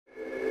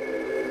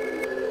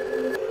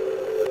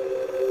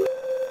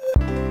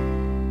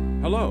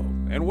Hello,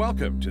 and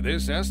welcome to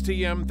this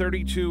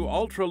STM32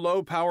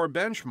 ultra-low power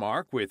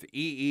benchmark with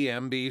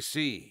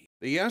EEMBC.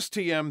 The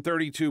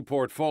STM32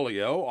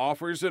 portfolio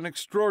offers an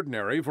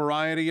extraordinary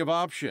variety of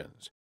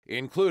options,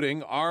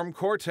 including ARM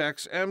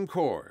Cortex M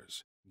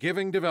cores,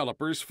 giving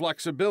developers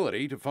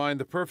flexibility to find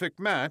the perfect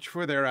match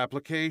for their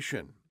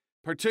application.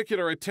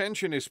 Particular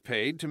attention is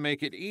paid to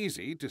make it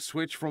easy to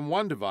switch from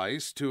one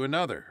device to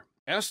another.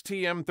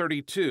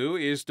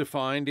 STM32 is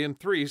defined in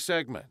three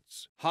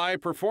segments: High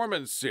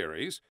Performance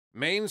Series,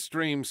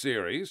 Mainstream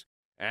Series,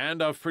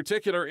 and of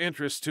particular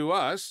interest to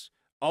us,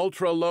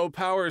 Ultra Low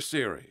Power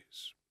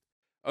Series.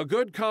 A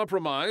good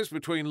compromise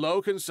between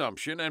low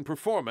consumption and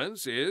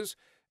performance is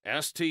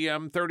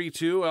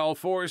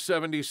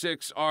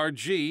STM32L4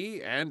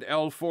 MCUs and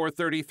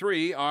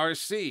L433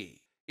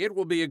 RC. It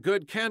will be a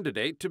good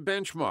candidate to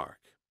benchmark.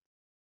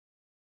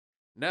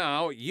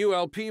 Now,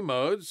 ULP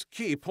modes,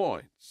 key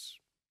points.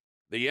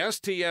 The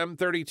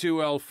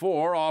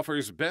STM32L4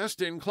 offers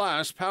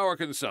best-in-class power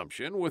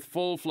consumption with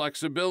full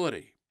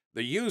flexibility.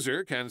 The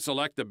user can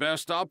select the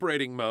best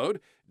operating mode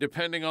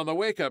depending on the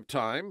wake-up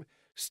time,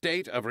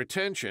 state of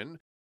retention,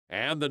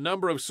 and the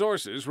number of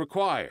sources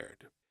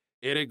required.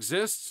 It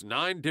exists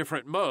 9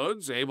 different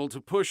modes able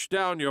to push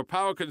down your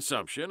power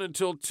consumption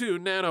until 2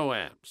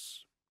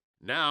 nanoamps.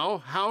 Now,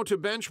 how to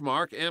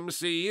benchmark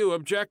MCU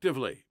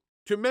objectively.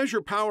 To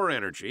measure power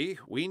energy,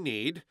 we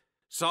need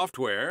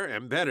software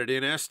embedded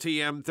in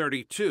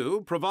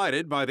STM32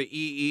 provided by the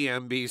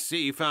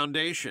EEMBC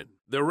Foundation.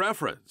 The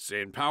reference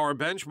in Power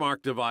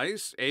Benchmark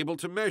device able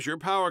to measure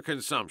power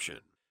consumption.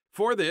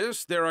 For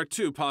this, there are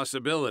 2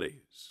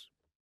 possibilities.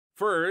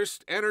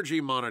 First, energy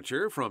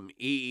monitor from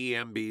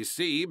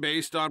EEMBC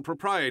based on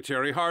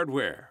proprietary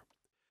hardware.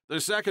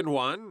 The second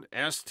one,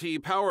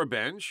 ST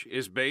PowerBench,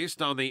 is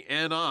based on the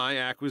NI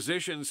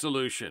acquisition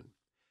solution.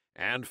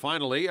 And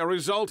finally, a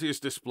result is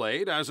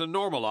displayed as a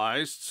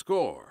normalized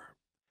score.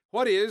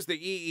 What is the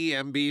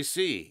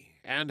EEMBC,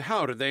 and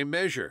how do they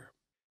measure?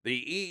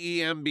 The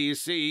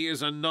EEMBC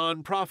is a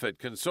non-profit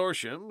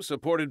consortium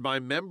supported by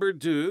member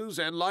dues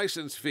and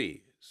license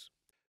fees.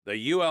 The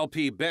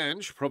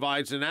ULPBench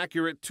provides an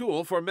accurate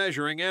tool for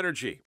measuring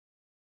energy,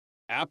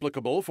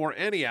 applicable for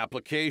any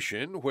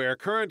application where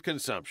current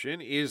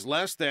consumption is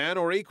less than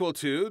or equal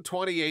to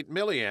 28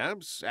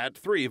 milliamps at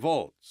 3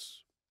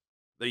 volts.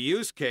 The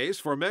use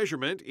case for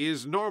measurement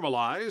is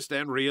normalized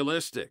and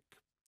realistic.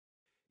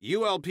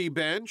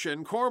 ULPBench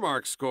and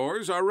CoreMark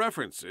scores are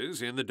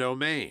references in the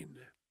domain.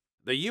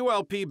 The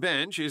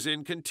ULPBench is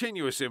in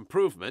continuous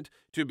improvement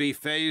to be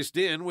phased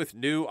in with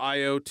new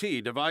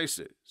IoT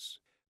devices.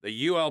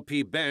 The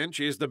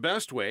ULPBench is the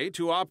best way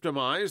to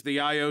optimize the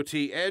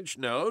IoT edge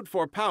node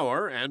for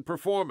power and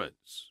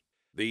performance.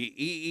 The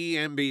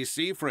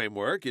EEMBC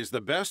framework is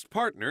the best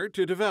partner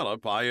to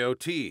develop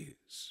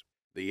IoTs.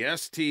 The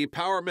ST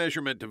power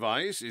measurement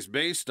device is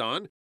based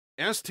on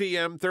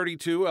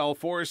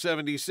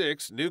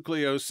STM32L4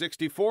 Nucleo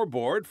 64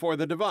 board for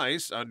the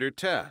device under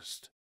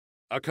test,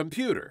 a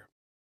computer,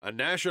 a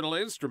National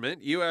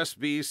Instrument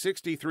USB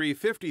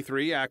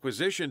 6353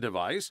 acquisition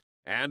device,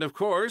 and of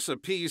course a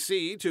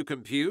PC to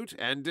compute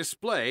and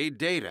display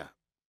data.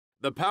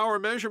 The power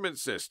measurement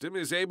system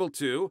is able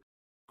to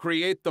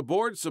create the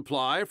board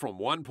supply from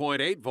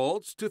 1.8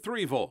 volts to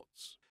 3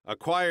 volts,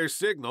 acquire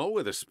signal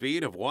with a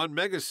speed of 1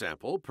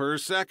 megasample per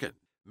second,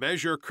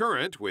 measure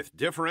current with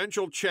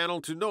differential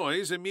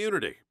channel-to-noise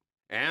immunity,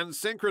 and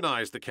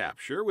synchronize the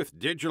capture with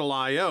digital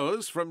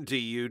I/Os from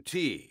DUT.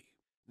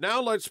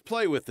 Now let's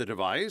play with the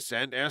device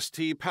and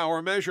ST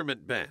power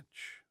measurement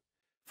bench.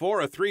 For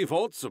a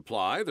 3-volt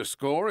supply, the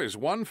score is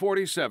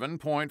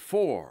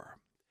 147.4.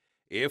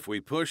 If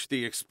we push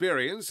the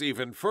experience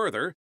even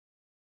further,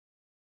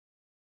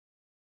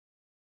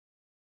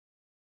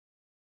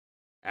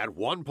 at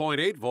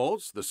 1.8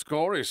 volts, the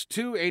score is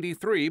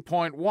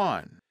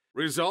 283.1.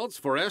 Results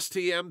for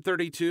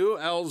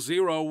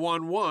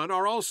STM32L011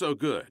 are also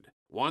good,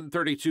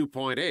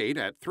 132.8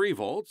 at 3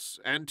 volts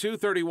and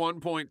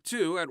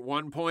 231.2 at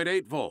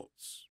 1.8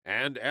 volts.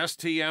 And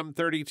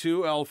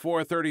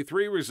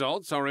STM32L433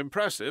 results are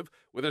impressive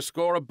with a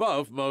score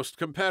above most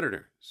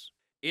competitors.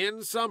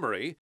 In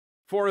summary,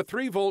 for a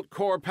 3-volt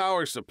core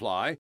power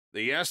supply,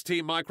 the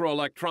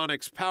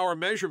STMicroelectronics power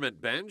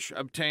measurement bench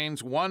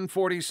obtains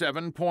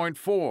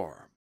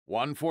 147.4.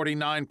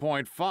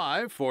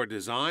 149.5 for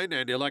Design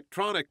and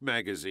Electronic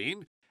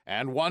Magazine,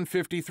 and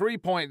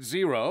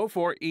 153.0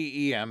 for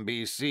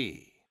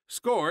EEMBC.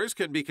 Scores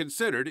can be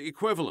considered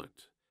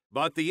equivalent.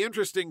 But the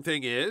interesting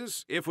thing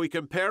is, if we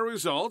compare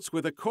results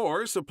with a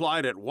core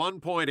supplied at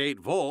 1.8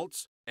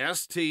 volts,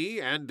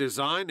 ST and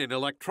Design and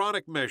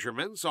Electronic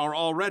measurements are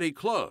already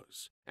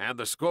close, and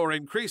the score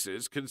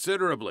increases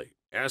considerably.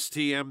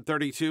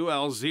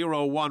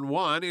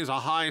 STM32L011 is a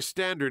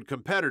high-standard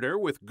competitor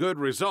with good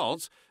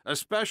results,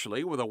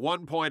 especially with a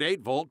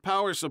 1.8-volt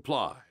power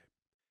supply.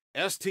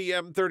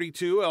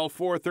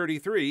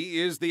 STM32L433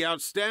 is the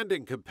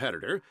outstanding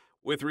competitor,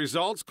 with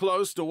results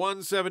close to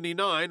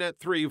 179 at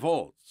 3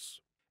 volts.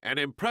 An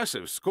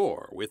impressive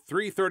score with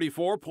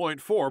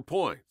 334.4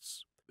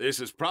 points. This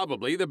is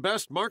probably the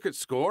best market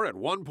score at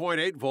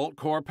 1.8-volt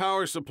core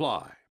power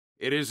supply.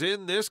 It is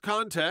in this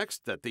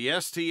context that the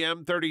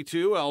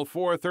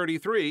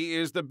STM32L4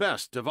 is the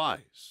best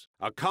device.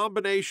 A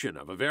combination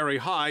of a very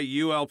high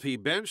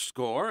ULPBench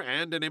score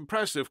and an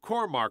impressive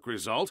core mark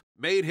result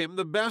made him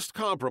the best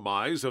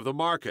compromise of the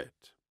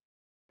market.